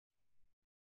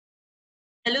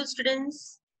Hello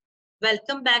students,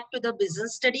 welcome back to the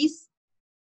business studies.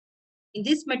 In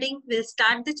this meeting, we'll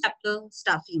start the chapter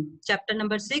staffing. Chapter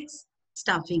number 6,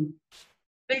 staffing.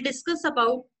 We'll discuss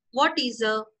about what is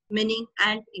the meaning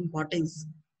and importance.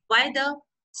 Why the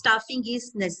staffing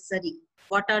is necessary.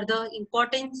 What are the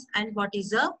importance and what is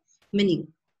the meaning.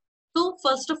 So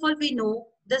first of all, we know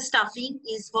the staffing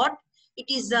is what? It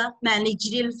is a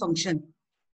managerial function.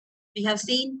 We have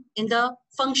seen in the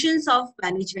functions of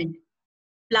management.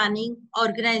 Planning,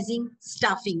 organizing,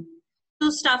 staffing. So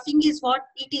staffing is what?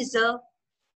 It is a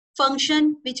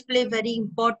function which play very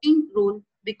important role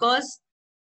because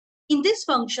in this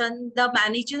function, the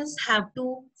managers have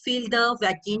to fill the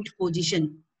vacant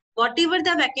position. Whatever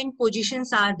the vacant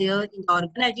positions are there in the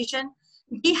organization,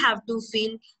 they have to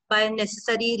fill by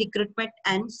necessary recruitment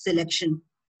and selection.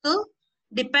 So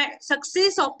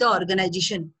success of the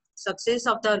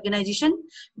organization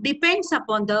depends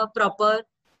upon the proper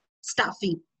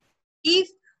staffing. If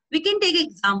we can take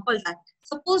example that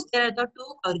suppose there are the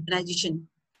two organization,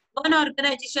 one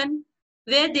organization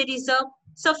where there is a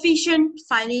sufficient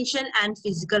financial and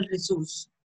physical resource,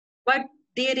 but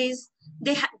they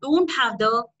don't have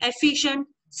the efficient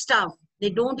staff, they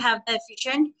don't have the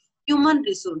efficient human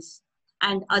resource,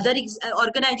 and other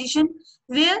organization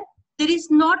where there is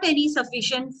not any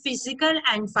sufficient physical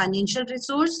and financial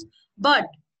resource, but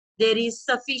there is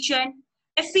sufficient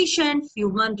efficient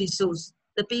human resource.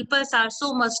 The people are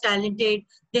so much talented,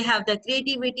 they have the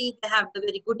creativity, they have the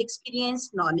very good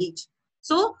experience, knowledge.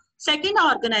 So second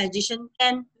organization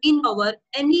can win over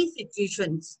any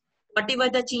situations. Whatever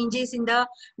the changes in the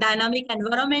dynamic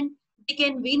environment, they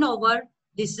can win over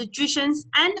these situations,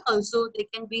 and also they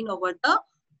can win over the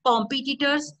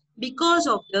competitors because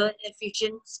of the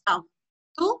efficient staff.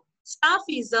 So staff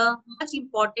is a much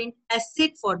important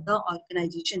asset for the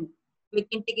organization. We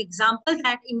can take example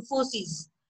that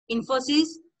Infosys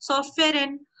software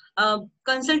and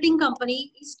consulting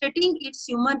company is treating its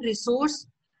human resource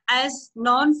as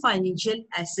non-financial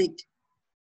asset.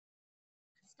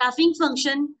 Staffing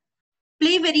function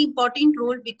play very important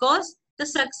role because the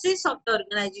success of the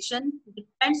organization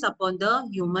depends upon the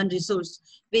human resource.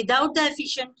 Without the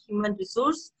efficient human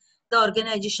resource, the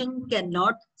organization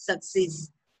cannot succeed.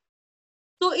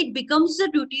 So it becomes the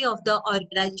duty of the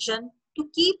organization to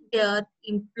keep their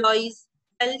employees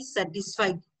well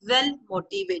satisfied, well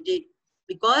motivated,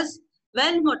 because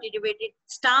well motivated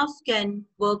staff can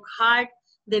work hard.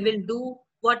 They will do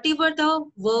whatever the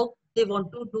work they want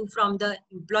to do from the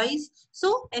employees.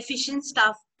 So efficient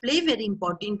staff play very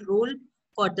important role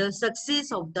for the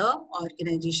success of the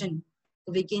organization.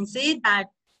 We can say that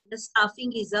the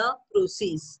staffing is a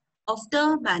process of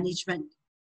the management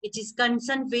which is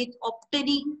concerned with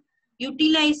obtaining,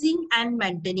 utilizing and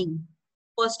maintaining.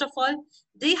 First of all,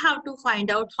 they have to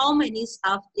find out how many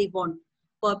staff they want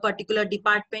for particular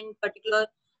department, particular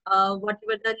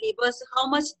whatever the labors, how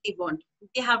much they want.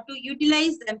 They have to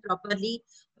utilize them properly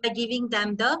by giving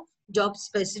them the job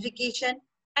specification,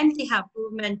 and they have to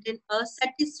maintain a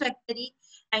satisfactory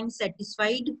and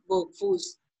satisfied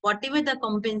workforce. Whatever the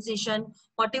compensation,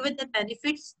 whatever the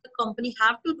benefits the company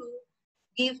have to do,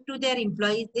 give to their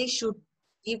employees, they should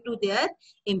give to their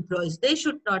employees. There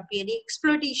should not be any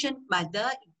exploitation by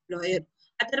the employer.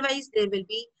 Otherwise, there will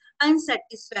be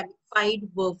unsatisfied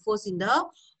workforce in the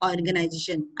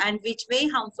organization, and which may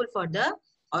harmful for the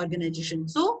organization.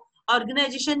 So,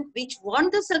 organization which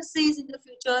want the success in the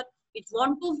future, which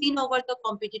want to win over the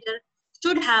competitor,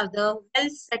 should have the well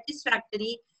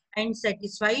satisfactory and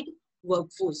satisfied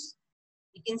workforce.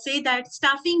 We can say that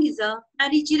staffing is a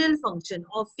managerial function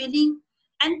of filling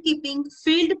and keeping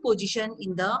filled position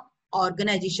in the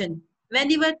organization.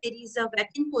 Whenever there is a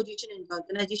vacant position in the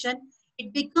organization,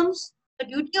 it becomes the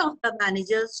duty of the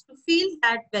managers to fill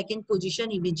that vacant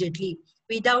position immediately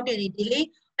without any delay.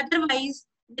 Otherwise,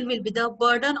 there will be the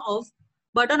burden of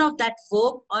that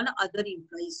work on other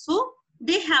employees. So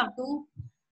they have to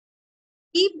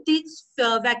keep this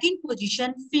vacant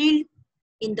position filled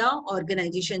in the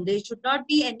organization. There should not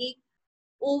be any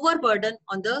overburden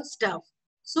on the staff.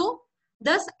 So,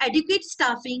 thus adequate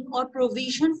staffing or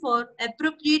provision for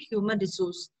appropriate human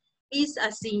resource is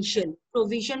essential.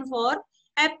 Provision for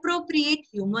appropriate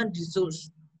human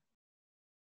resource.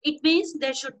 It means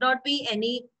there should not be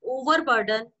any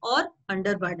overburden or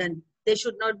underburden. There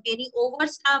should not be any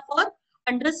overstaff or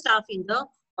understaff in the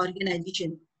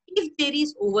organization. If there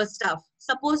is overstaff,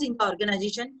 suppose in the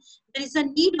organization there is a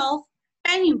need of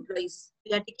 10 employees.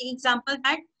 We are taking example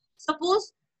that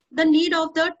suppose the need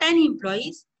of the 10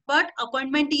 employees, but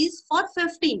appointment is for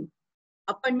 15.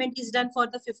 Appointment is done for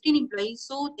the 15 employees,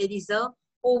 so there is a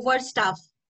overstaff.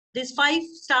 These 5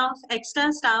 staff,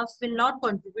 extra staff will not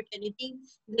contribute anything.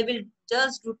 They will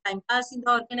just do time pass in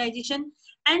the organization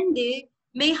and they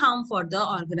may harm for the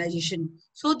organization.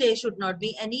 So there should not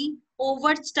be any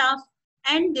overt staff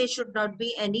and there should not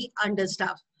be any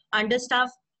understaff. Understaff,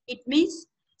 it means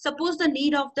suppose the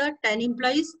need of the 10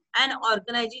 employees and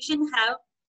organization have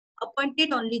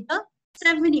appointed only the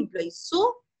 7 employees.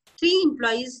 So 3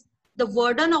 employees, the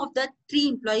burden of the 3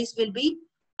 employees will be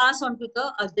passed on to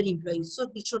the other employees. So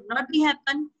this should not be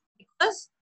happen because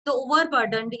the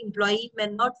overburdened employee may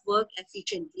not work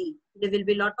efficiently. There will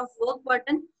be a lot of work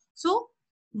burden. So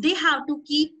they have to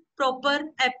keep proper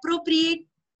appropriate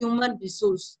human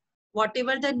resource.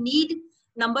 Whatever the need,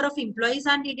 number of employees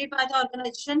are needed by the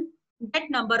organization,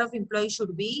 that number of employees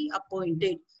should be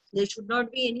appointed. There should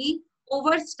not be any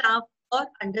overstaff or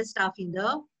understaff in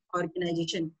the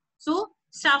organization. So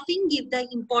staffing give the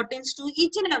importance to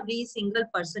each and every single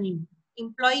person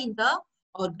employee in the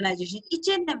organization. Each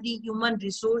and every human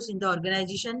resource in the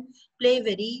organization play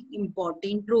very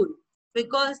important role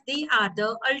because they are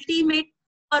the ultimate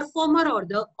performer or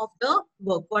of the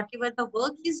work. Whatever the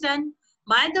work is done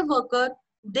by the worker,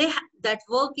 that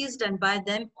work is done by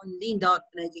them only in the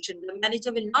organization. The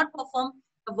manager will not perform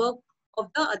the work of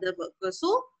the other workers.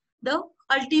 So the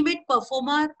ultimate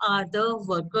performer are the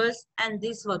workers and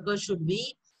these workers should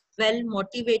be well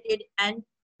motivated and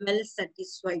well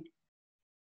satisfied.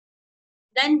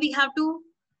 Then we have to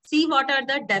see what are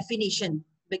the definition.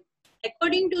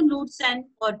 According to Lutz and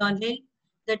O'Donnell,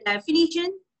 the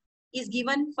definition is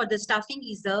given for the staffing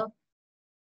is the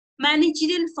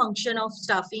managerial function of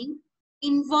staffing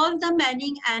involve the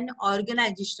manning and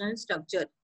organizational structure.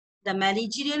 The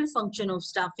managerial function of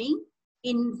staffing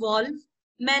involve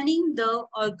manning the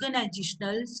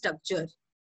organizational structure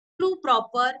through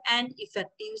proper and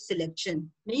effective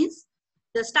selection. Means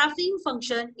the staffing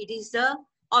function, it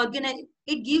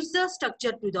gives the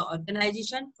structure to the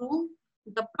organization through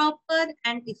the proper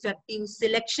and effective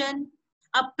selection,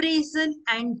 appraisal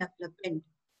and development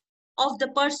of the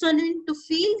personnel to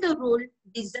fill the role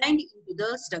designed into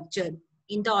the structure.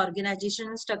 In the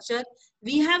organizational structure,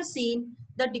 we have seen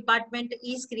the department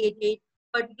is created,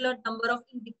 particular number of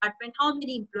department, how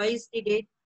many employees needed,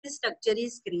 this structure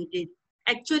is created.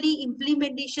 Actually,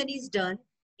 implementation is done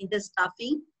in the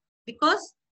staffing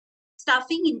because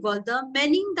staffing involves the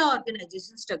manning the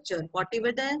organization structure.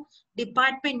 Whatever the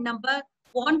department number,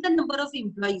 want the number of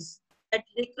employees, that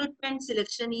recruitment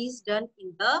selection is done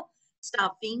in the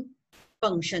staffing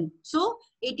function. So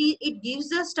it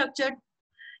gives a structure,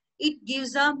 it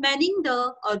gives a manning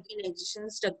the organization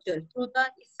structure through the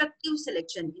effective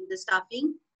selection in the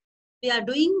staffing. We are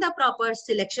doing the proper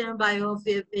selection by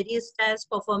various tests,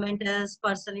 performance tests,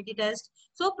 personality tests.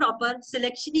 So proper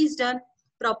selection is done,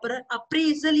 proper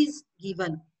appraisal is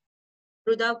given.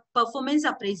 Through the performance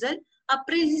appraisal,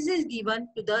 appraisal is given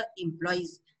to the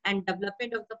employees and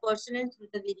development of the personnel through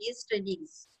the various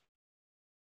trainings.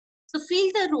 So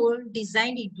fill the role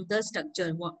designed into the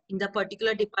structure. In the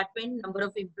particular department, number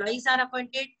of employees are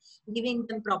appointed, giving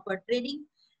them proper training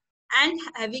and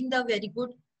having the very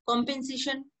good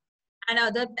compensation and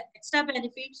other extra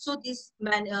benefits. So these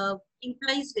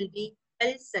employees will be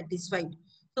well satisfied.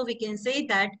 So we can say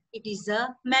that it is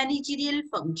a managerial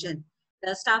function.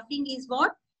 The staffing is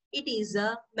what? It is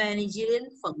a managerial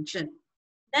function.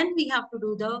 Then we have to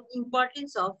do the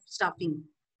importance of staffing.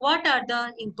 What are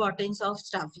the importance of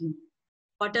staffing?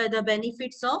 What are the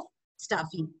benefits of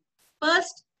staffing?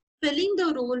 First, filling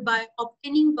the role by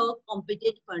obtaining the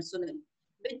competent personnel.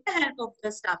 With the help of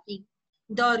the staffing,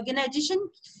 the organization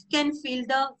can fill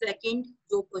the vacant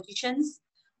job positions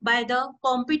by the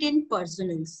competent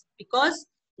personnel because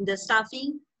in the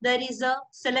staffing, there is a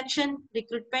selection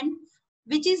recruitment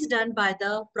which is done by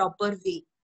the proper way.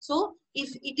 So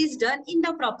if it is done in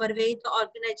the proper way, the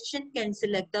organization can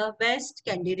select the best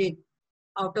candidate.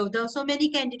 Out of the so many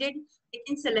candidates, they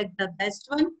can select the best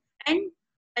one and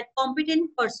that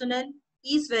competent personnel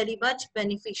is very much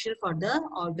beneficial for the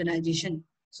organization.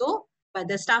 So by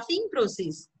the staffing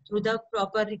process, through the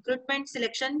proper recruitment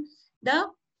selection, the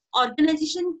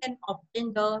organization can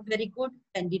obtain the very good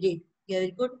candidate,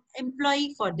 very good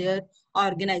employee for their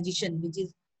organization, which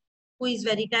is who is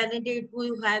very talented,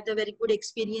 who have the very good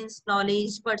experience,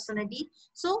 knowledge, personality.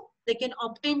 So they can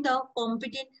obtain the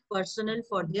competent personnel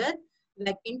for their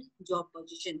vacant job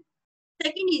position.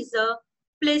 Second is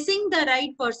placing the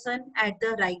right person at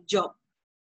the right job.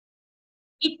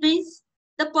 It means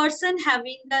the person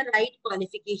having the right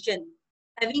qualification,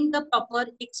 having the proper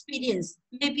experience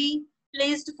may be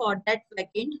placed for that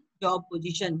vacant job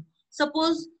position.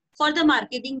 Suppose for the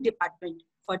marketing department,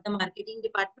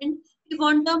 we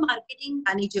want the marketing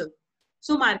manager.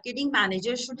 So marketing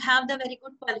manager should have the very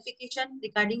good qualification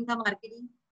regarding the marketing,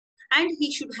 and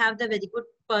he should have the very good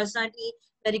personality,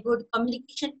 very good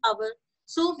communication power.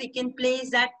 So we can place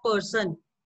that person,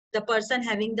 the person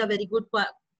having the very good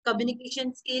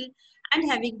communication skill and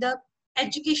having the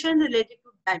education related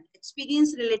to that,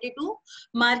 experience related to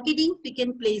marketing, we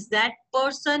can place that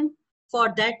person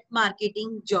for that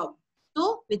marketing job.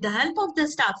 So with the help of the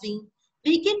staffing,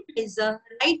 we can place the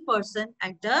right person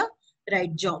at the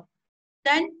right job.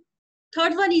 Then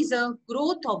third one is a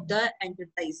growth of the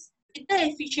enterprise. With the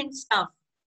efficient staff,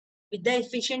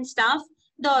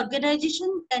 the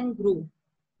organization can grow.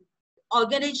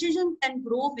 Organization can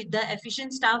grow with the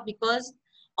efficient staff because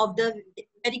of the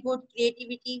very good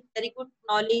creativity, very good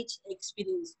knowledge,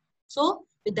 experience. So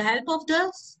with the help of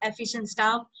the efficient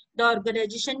staff, the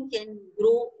organization can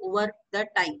grow over the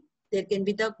time. There can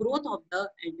be the growth of the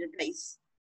enterprise.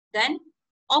 Then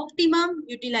optimum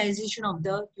utilization of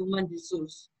the human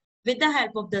resource. With the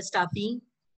help of the staffing,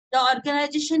 the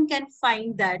organization can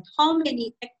find that how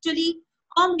many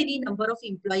number of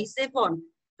employees they want.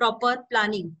 Proper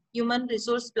planning, human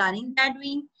resource planning that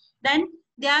we, then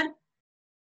they are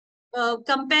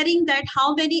comparing that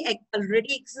how many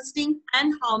already existing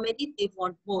and how many they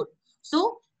want more.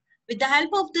 So with the help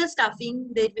of the staffing,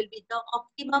 there will be the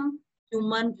optimum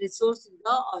human resource in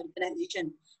the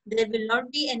organization. There will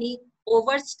not be any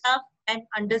overstaff and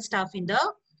understaff in the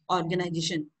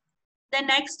organization. The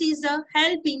next is the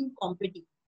help in competing.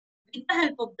 With the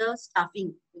help of the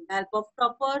staffing, with the help of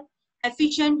proper,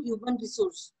 efficient human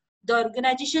resource, the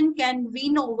organization can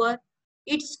win over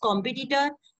its competitor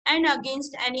and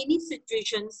against any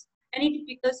situations, any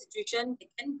typical situation, they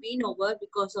can win over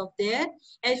because of their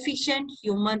efficient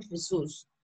human resource.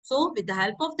 So with the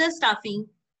help of the staffing,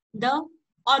 the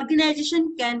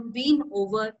organization can win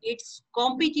over its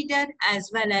competitor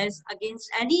as well as against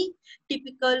any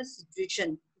typical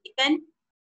situation. They can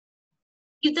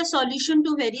give the solution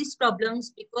to various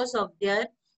problems because of their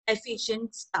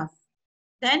efficient staff.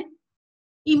 Then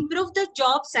improve the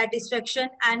job satisfaction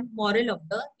and morale of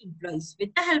the employees.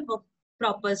 With the help of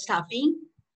proper staffing,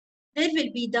 there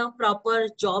will be the proper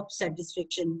job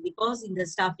satisfaction because in the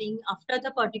staffing, after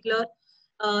the particular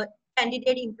uh,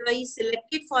 candidate employee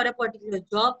selected for a particular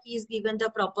job, he is given the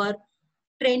proper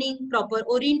training, proper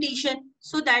orientation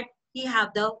so that he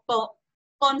have the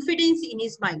confidence in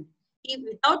his mind.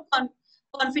 Without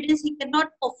confidence, he cannot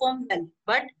perform well.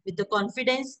 But with the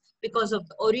confidence, because of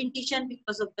the orientation,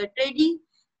 because of the training,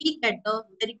 he get a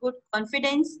very good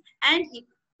confidence, and he,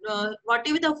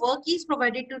 whatever the work is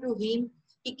provided to him,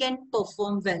 he can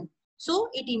perform well. So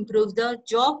it improves the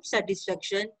job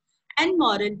satisfaction and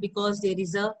morale because there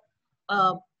is a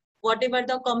whatever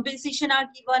the compensation are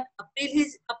given,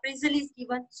 appraisal is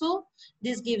given. So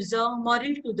this gives a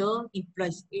moral to the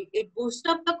employees. It boosts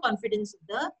up the confidence of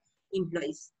the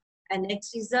employees. And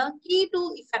next is the key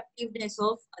to effectiveness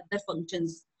of other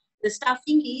functions. The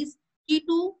staffing is key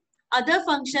to other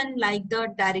function like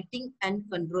the directing and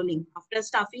controlling. After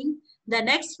staffing, the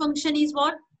next function is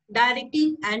what?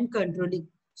 Directing and controlling.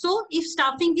 So if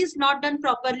staffing is not done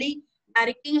properly,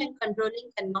 directing and controlling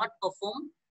cannot perform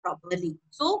properly.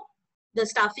 So the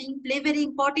staffing play very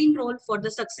important role for the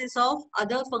success of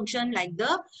other function like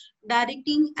the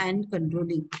directing and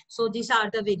controlling. So these are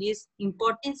the various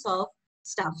importance of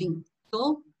staffing.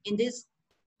 So in this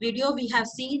video, we have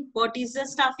seen what is the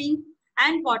staffing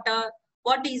and what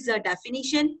is the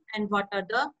definition and what are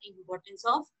the importance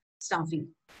of staffing.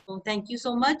 So thank you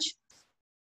so much.